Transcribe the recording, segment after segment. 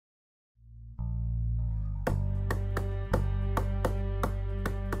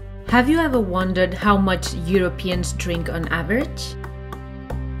Have you ever wondered how much Europeans drink on average?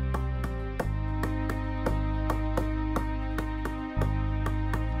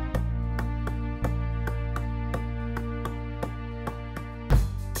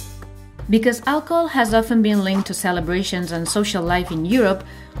 Because alcohol has often been linked to celebrations and social life in Europe,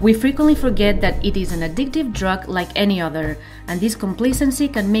 we frequently forget that it is an addictive drug like any other, and this complacency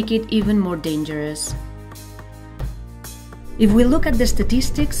can make it even more dangerous. If we look at the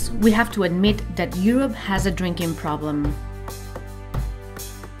statistics, we have to admit that Europe has a drinking problem.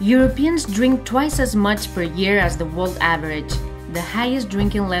 Europeans drink twice as much per year as the world average, the highest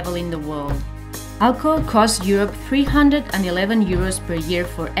drinking level in the world. Alcohol costs Europe 311 euros per year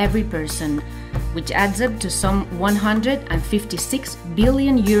for every person, which adds up to some 156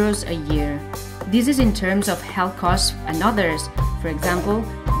 billion euros a year. This is in terms of health costs and others, for example,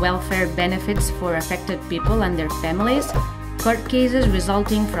 welfare benefits for affected people and their families, court cases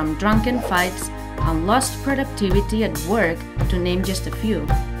resulting from drunken fights, and lost productivity at work, to name just a few.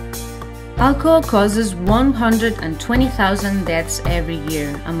 Alcohol causes 120,000 deaths every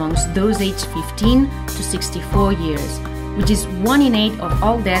year amongst those aged 15 to 64 years, which is 1 in 8 of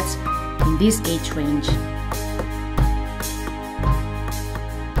all deaths in this age range.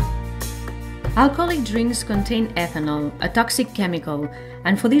 Alcoholic drinks contain ethanol, a toxic chemical,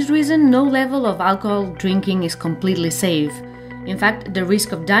 and for this reason no level of alcohol drinking is completely safe. In fact, the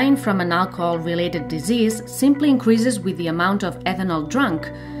risk of dying from an alcohol-related disease simply increases with the amount of ethanol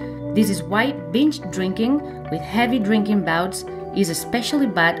drunk. This is why binge drinking with heavy drinking bouts is especially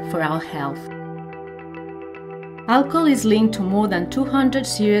bad for our health. Alcohol is linked to more than 200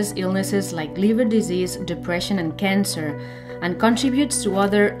 serious illnesses like liver disease, depression, and cancer, and contributes to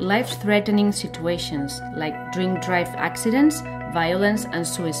other life-threatening situations like drink-drive accidents, violence, and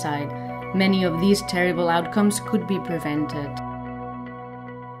suicide. Many of these terrible outcomes could be prevented.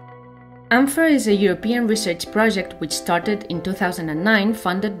 AMPHORA is a European research project which started in 2009,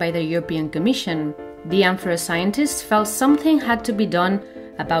 funded by the European Commission. The AMPHORA scientists felt something had to be done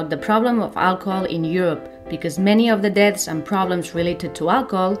about the problem of alcohol in Europe because many of the deaths and problems related to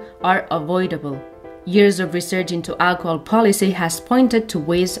alcohol are avoidable. Years of research into alcohol policy has pointed to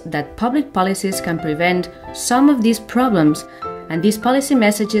ways that public policies can prevent some of these problems, and these policy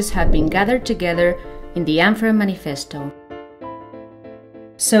messages have been gathered together in the AMPHORA Manifesto.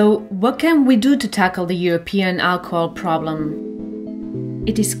 So, what can we do to tackle the European alcohol problem?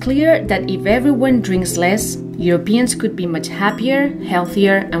 It is clear that if everyone drinks less, Europeans could be much happier,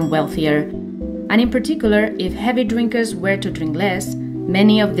 healthier, and wealthier. And in particular, if heavy drinkers were to drink less,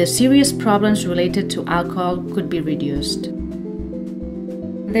 many of the serious problems related to alcohol could be reduced.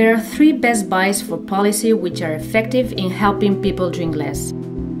 There are 3 best buys for policy which are effective in helping people drink less: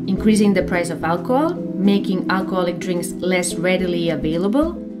 increasing the price of alcohol, making alcoholic drinks less readily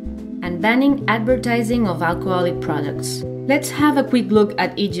available, and banning advertising of alcoholic products. Let's have a quick look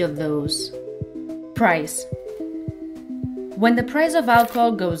at each of those. Price. When the price of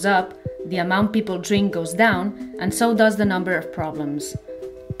alcohol goes up, the amount people drink goes down, and so does the number of problems.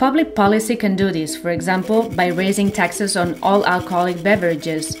 Public policy can do this, for example, by raising taxes on all alcoholic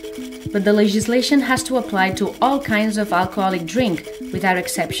beverages. But the legislation has to apply to all kinds of alcoholic drink, without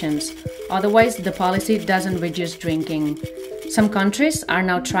exceptions. Otherwise, the policy doesn't reduce drinking. Some countries are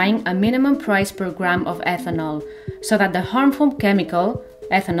now trying a minimum price per gram of ethanol, so that the harmful chemical,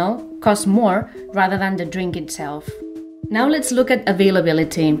 ethanol, costs more rather than the drink itself. Now let's look at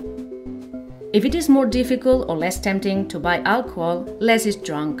availability. If it is more difficult or less tempting to buy alcohol, less is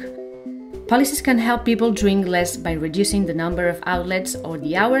drunk. Policies can help people drink less by reducing the number of outlets or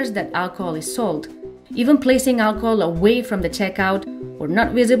the hours that alcohol is sold. Even placing alcohol away from the checkout or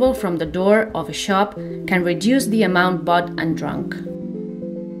not visible from the door of a shop can reduce the amount bought and drunk.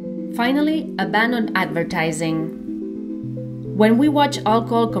 Finally, a ban on advertising. When we watch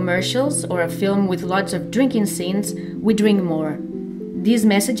alcohol commercials or a film with lots of drinking scenes, we drink more. These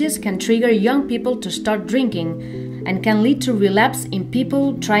messages can trigger young people to start drinking and can lead to relapse in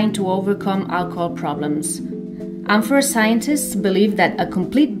people trying to overcome alcohol problems. AMPHORA scientists believe that a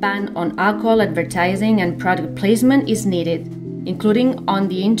complete ban on alcohol advertising and product placement is needed, including on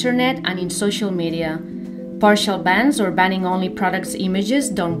the internet and in social media. Partial bans or banning only products' images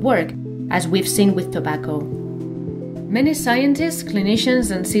don't work, as we've seen with tobacco. Many scientists,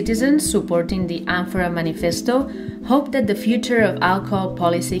 clinicians, and citizens supporting the AMPHORA Manifesto hope that the future of alcohol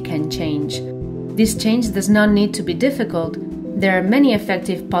policy can change. This change does not need to be difficult. There are many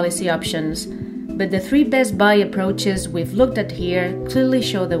effective policy options, but the 3 best buy approaches we've looked at here clearly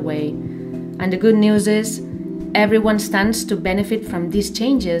show the way. And the good news is, everyone stands to benefit from these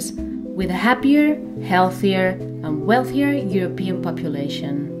changes with a happier, healthier, and wealthier European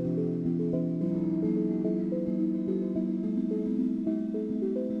population.